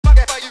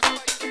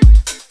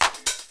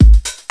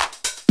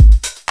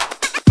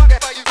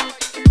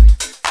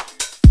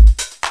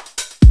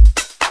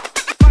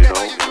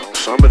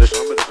this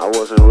I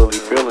wasn't really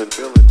feeling,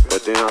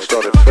 but then I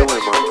started feeling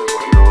my, you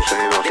know what I'm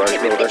saying? I was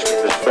like, yo, that's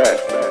fat.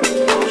 You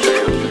know what I'm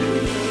saying?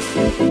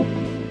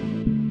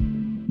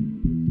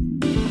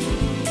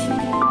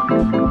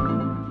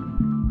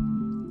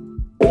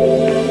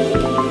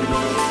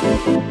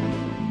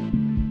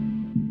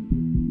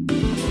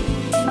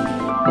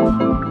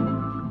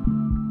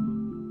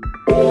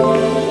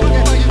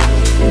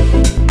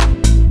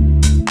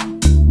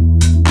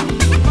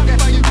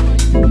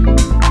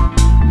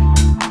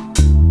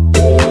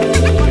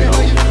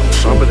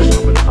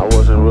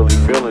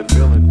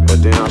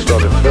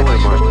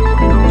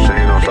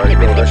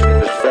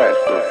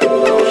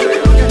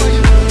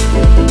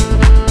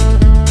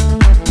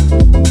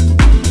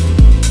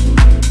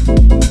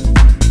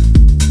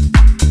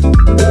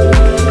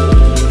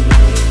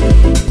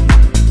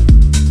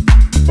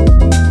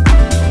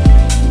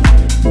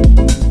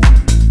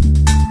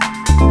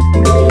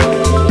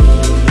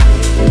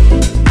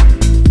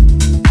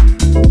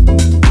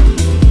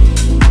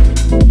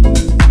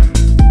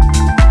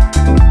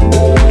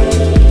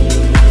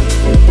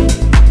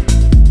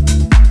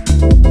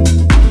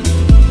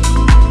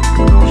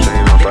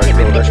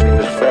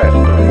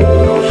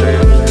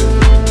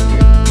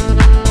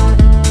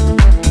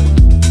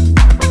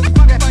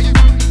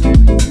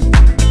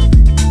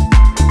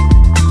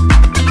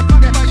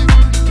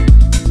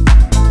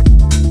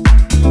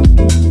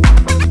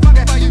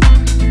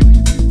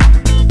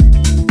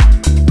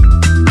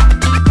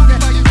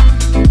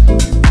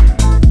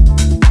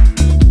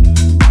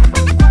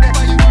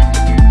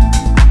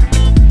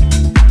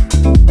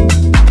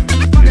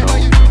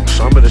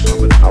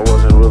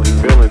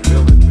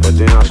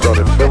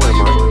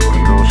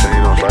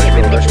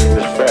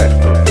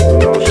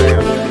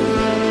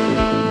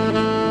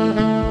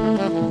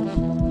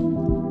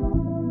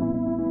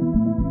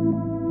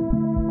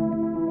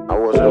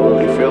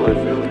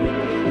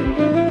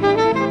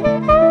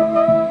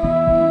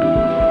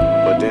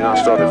 But then I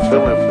started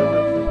feeling.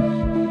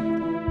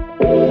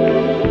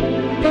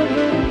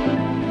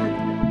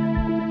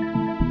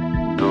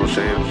 You know what I'm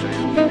saying?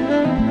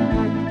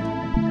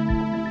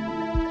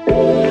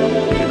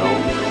 You know,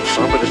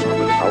 some of this I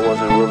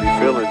wasn't really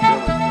feeling,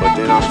 but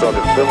then I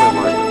started feeling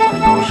like, you know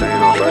what I'm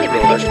saying? I was like, yo,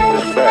 that's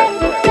fat. You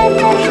know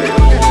what I'm saying?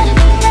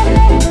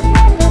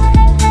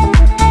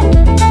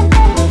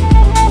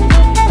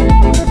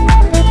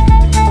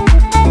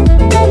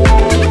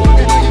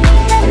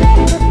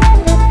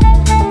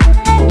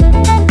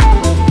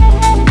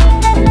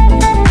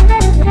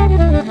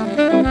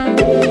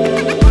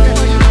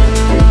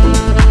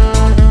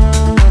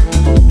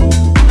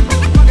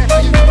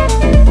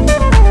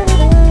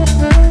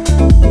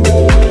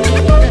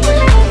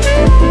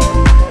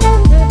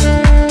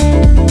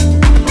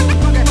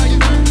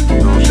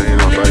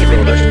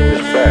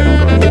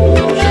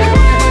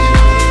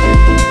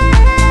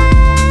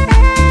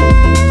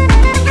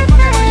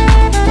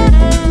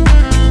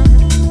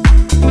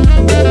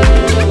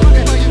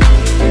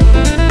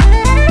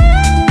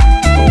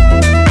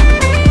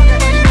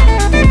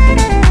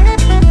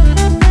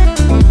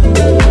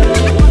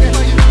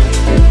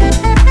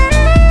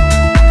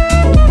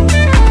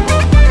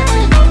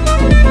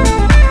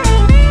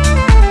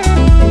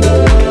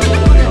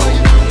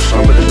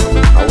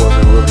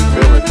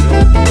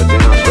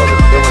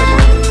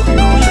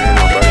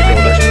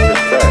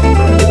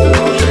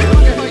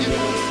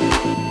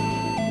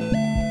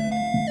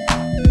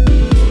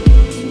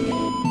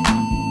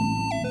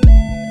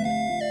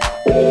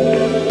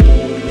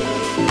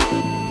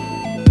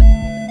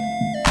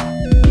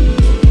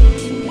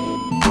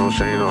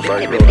 I was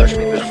like, yo, that's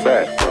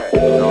fat. You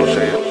know what I'm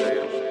saying?